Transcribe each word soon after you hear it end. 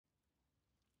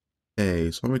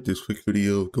Hey, so I'm gonna make this quick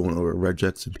video going over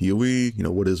Regex and PoE.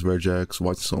 What is Regex,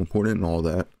 why it's so important, and all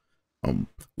that.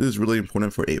 This is really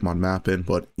important for 8-mod mapping,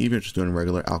 but even just doing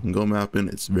regular out and go mapping,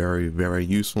 it's very, very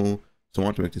useful. So I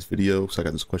want to make this video because I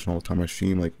got this question all the time on my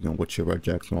stream, like, what's your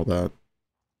Regex and all that.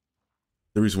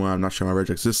 The reason why I'm not sharing my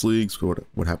Regex this league is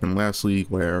what happened last league,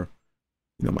 where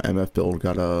my MF build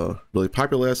got really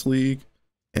popular last league,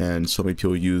 and so many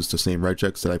people used the same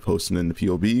Regex that I posted in the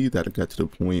POB that it got to the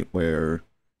point where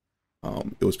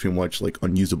it was pretty much like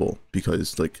unusable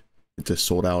because like it just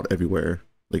sold out everywhere.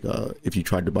 Like if you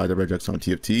tried to buy the Regex on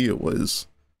TFT, it was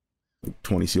like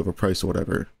 20C overpriced or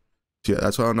whatever. So yeah,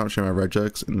 that's why I'm not sharing my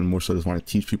Regex, and more so just want to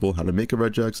teach people how to make a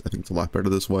Regex. I think it's a lot better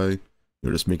this way.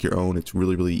 Just make your own. It's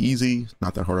really, really easy.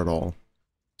 Not that hard at all.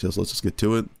 Let's just get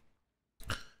to it.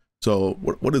 So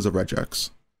what is a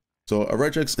Regex? So a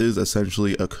Regex is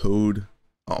essentially a code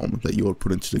that you will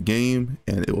put into the game,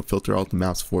 and it will filter out the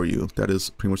maps for you. That is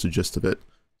pretty much the gist of it.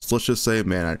 So let's just say,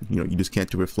 man, you just can't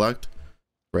do reflect,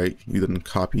 right? You then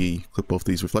click both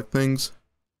these reflect things,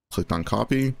 click on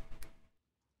copy,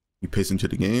 you paste into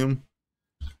the game,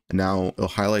 and now it'll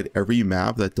highlight every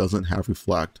map that doesn't have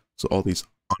reflect. So all these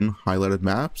unhighlighted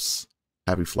maps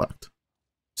have reflect.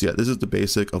 So yeah, this is the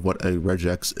basic of what a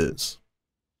Regex is.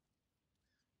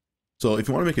 So if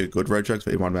you want to make a good Regex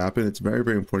for 8-mod mapping, it's very,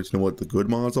 very important to know what the good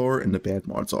mods are and the bad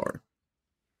mods are.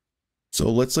 So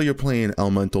let's say you're playing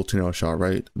Elemental Tornado Shot,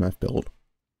 right? MF build.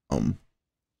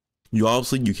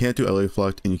 You can't do LA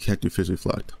Reflect and you can't do Fizz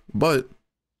Reflect. But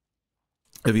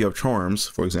if you have charms,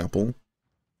 for example,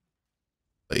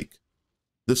 like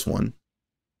this one,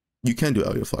 you can do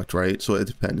LA Reflect, right? So it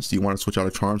depends. Do you want to switch out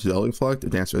of charms to LA Reflect?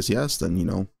 If the answer is yes, then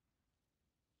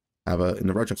have it in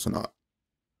the Regex or not.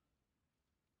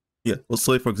 Yeah, let's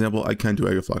say for example I can do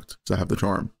a reflect because I have the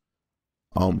charm.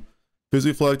 Fizz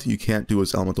Reflect you can't do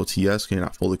as elemental TS, you're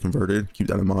not fully converted. Keep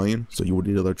that in mind. So you would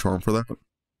need another charm for that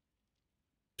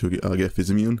to get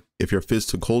Fizz immune. If you're Fizz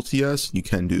to cold TS, you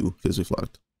can do Fizz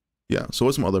Reflect. Yeah. So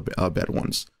what's some other bad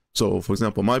ones? So for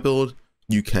example, my build,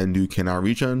 you can do cannot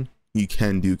regen, you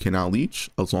can do cannot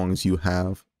leech as long as you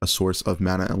have a source of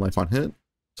mana and life on hit.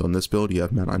 So in this build, you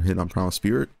have mana on hit on Primal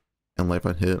Spirit and life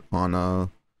on hit on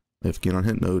life gain on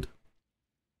hit node.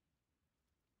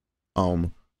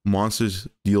 Monsters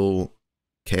deal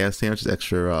chaos damage is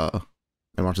extra,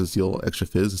 and monsters deal extra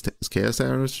fizz is chaos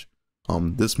damage.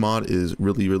 This mod is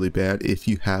really, really bad if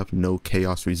you have no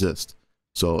chaos resist.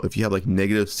 So if you have like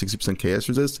negative 60% chaos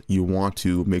resist, you want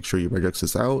to make sure you Regex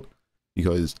this out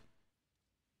because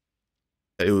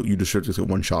you just should just get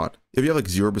one shot. If you have like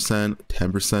 0%,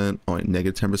 10%, or like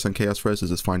negative 10% chaos res, is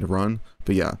just fine to run.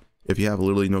 But yeah, if you have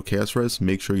literally no chaos res,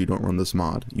 make sure you don't run this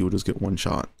mod. You will just get one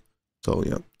shot. So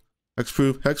yeah.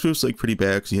 Hexproof's like pretty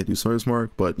bad because you can't do Summer's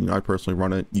Mark, but I personally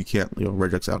run it. You can't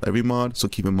Regex out every mod, so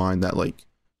keep in mind that like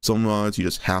some mods you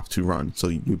just have to run. So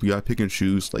you gotta pick and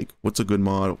choose like what's a good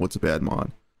mod, what's a bad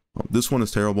mod. This one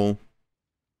is terrible.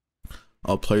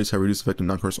 Players have reduced effect of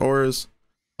non-curse auras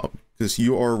because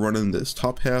you are running this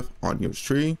top half on your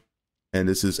tree, and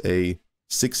this is a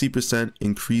 60%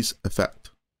 increase effect.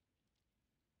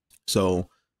 So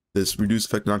this reduced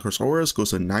effect non-curse auras goes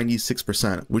to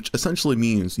 96%, which essentially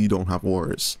means you don't have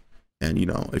auras. And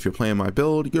if you're playing my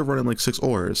build, you're running like 6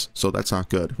 auras, so that's not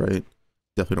good, right?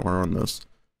 Definitely don't want to run this.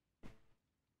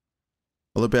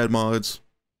 Other bad mods,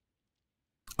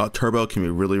 Turbo can be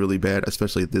really, really bad,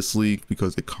 especially this league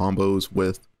because it combos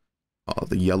with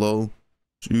the yellow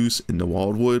juice in the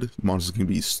wildwood. Monsters can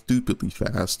be stupidly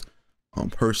fast.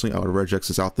 Personally, I would Regex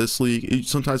this out this league. It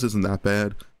sometimes isn't that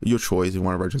bad. Your choice if you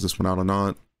want to Regex this one out or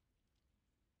not.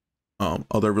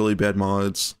 Other really bad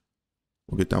mods,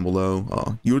 we'll get down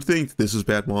below. You would think this is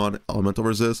bad mod, elemental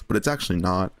resist, but it's actually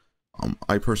not.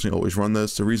 I personally always run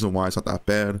this. The reason why it's not that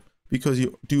bad, because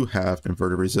you do have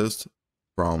inverted resist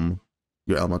from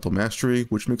your elemental mastery,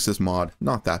 which makes this mod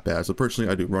not that bad. So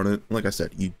personally, I do run it. Like I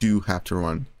said, you do have to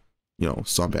run,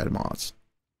 some bad mods.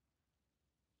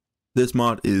 This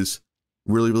mod is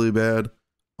really, really bad.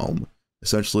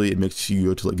 Essentially, it makes you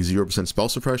go to like 0% spell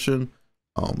suppression.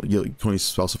 You can only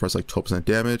spell suppress like 12%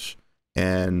 damage,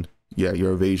 and yeah,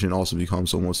 your evasion also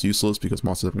becomes almost useless because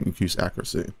monsters have increased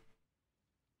accuracy.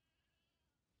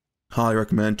 Highly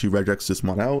recommend to Regex this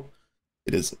mod out.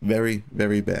 It is very,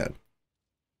 very bad.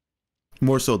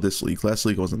 More so this league. Last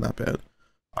league wasn't that bad.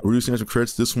 Reducing extra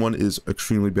crits, this one is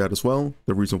extremely bad as well.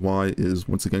 The reason why is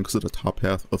once again because of the top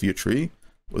half of your tree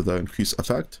with an increased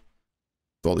effect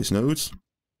with all these nodes.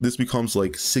 This becomes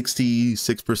like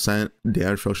 66%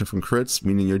 damage reduction from crits,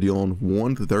 meaning you're dealing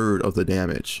 1/3 of the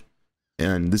damage.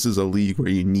 And this is a league where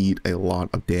you need a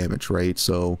lot of damage, right?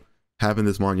 So having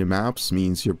this mod on your maps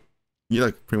means you're you're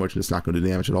like pretty much just not going to do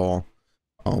damage at all.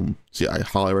 So yeah, I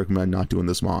highly recommend not doing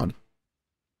this mod.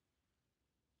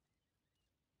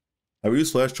 I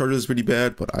use flash charges pretty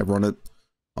bad, but I run it.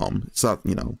 It's not,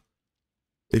 you know,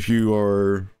 if you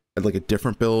are at like a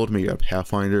different build, maybe a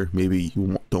Pathfinder, maybe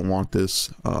you don't want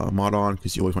this mod on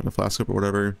because you always want the flash up or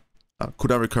whatever.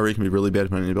 Cooldown recovery can be really bad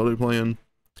depending on the build you're playing.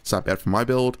 It's not bad for my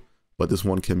build, but this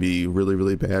one can be really,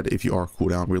 really bad if you are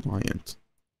cooldown reliant.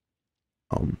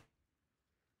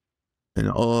 And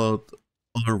other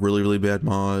really, really bad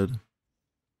mod,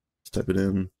 let's type it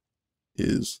in,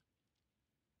 is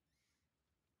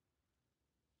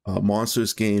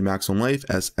monsters gain maximum life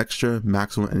as extra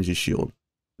maximum energy shield.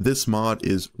 This mod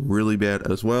is really bad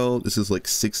as well. This is like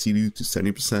 60 to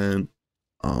 70%,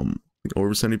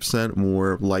 over 70%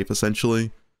 more life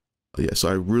essentially. Yeah, so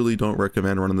I really don't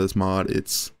recommend running this mod.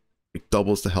 It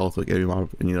doubles the health like every mob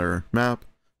in your map.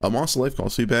 Monster life can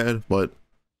also be bad, but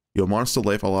you know, monster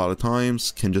life a lot of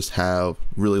times can just have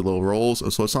really low rolls,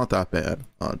 so it's not that bad.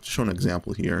 To show an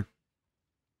example here,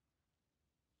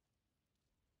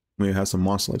 we have some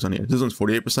monster lives on here. This one's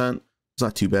 48%. It's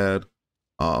not too bad.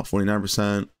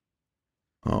 49%.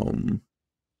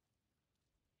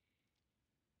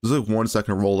 There's like one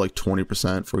second roll like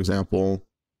 20%, for example.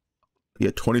 Yeah,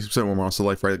 20% more monster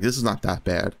life, right? Like, this is not that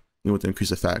bad, even with the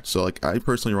increased effect. So like, I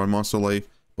personally run monster life,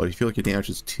 but if you feel like your damage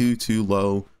is too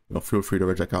low, you know, feel free to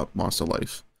reject out monster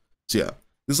life. So yeah,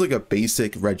 this is like a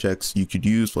basic regex you could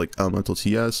use for like elemental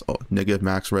TS. Negative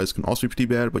max res can also be pretty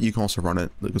bad, but you can also run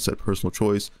it. Like I said, personal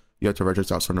choice. You have to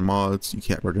regex out certain mods. You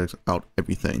can't regex out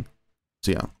everything.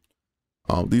 So yeah,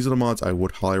 these are the mods I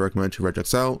would highly recommend to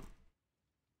regex out.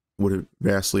 Would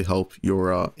vastly help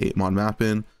your 8 mod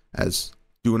mapping, as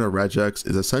doing a regex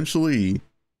is essentially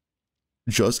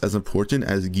just as important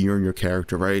as gearing your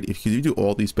character, right? If you do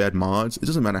all these bad mods, it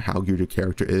doesn't matter how geared your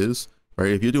character is, right?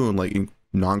 If you're doing like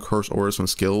non-curse orders from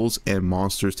skills and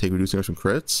monsters take reduced damage from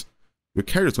crits, your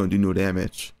character's going to do no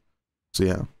damage. So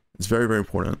yeah, it's very, very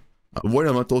important. Void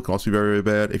Elemental can also be very,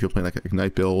 very bad if you're playing like an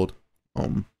Ignite build.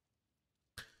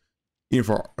 Even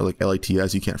for like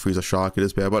LATS, you can't freeze a shock. It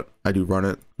is bad, but I do run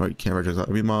it. Right, you can't regex out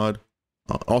every mod.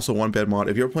 Also, one bad mod,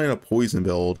 if you're playing a poison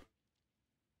build,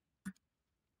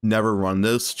 never run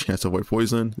this. Chance to avoid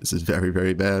poison. This is very,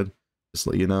 very bad. Just to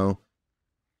let you know.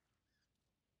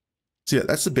 So yeah,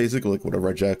 that's the basic like what a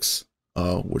regex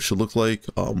what should look like.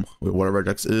 What a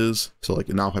regex is. So like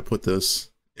now if I put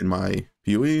this in my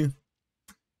PoE,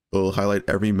 it'll highlight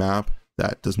every map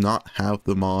that does not have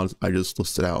the mods I just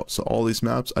listed out. So all these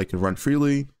maps I can run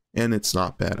freely, and it's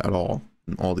not bad at all.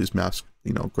 And all these maps,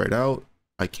 you know, grayed out,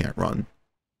 I can't run.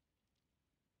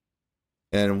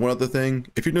 And one other thing,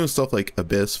 if you're doing stuff like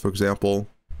Abyss, for example,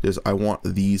 is I want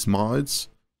these mods.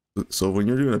 So when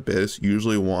you're doing Abyss, you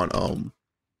usually want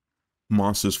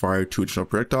monsters fire 2 additional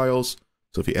projectiles.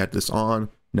 So if you add this on,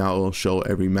 now it'll show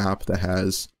every map that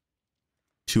has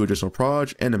 2 additional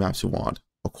proj and the maps you want.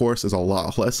 Of course, there's a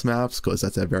lot less maps because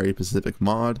that's a very specific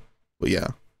mod. But yeah,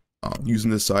 using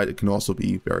this side, it can also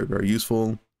be very, very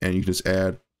useful. And you just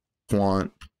add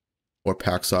quant or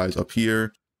pack size up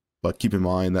here. But keep in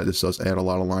mind that this does add a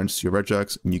lot of lines to your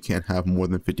regex, and you can't have more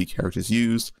than 50 characters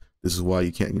used. This is why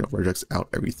you can't, you know, regex out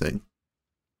everything.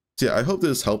 So yeah, I hope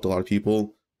this helped a lot of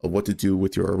people of what to do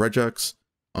with your regex.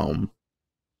 It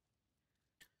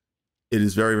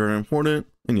is very, very important.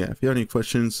 And yeah, if you have any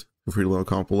questions, feel free to leave a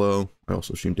comment below. I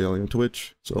also stream daily on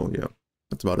Twitch. So yeah,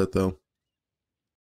 that's about it though.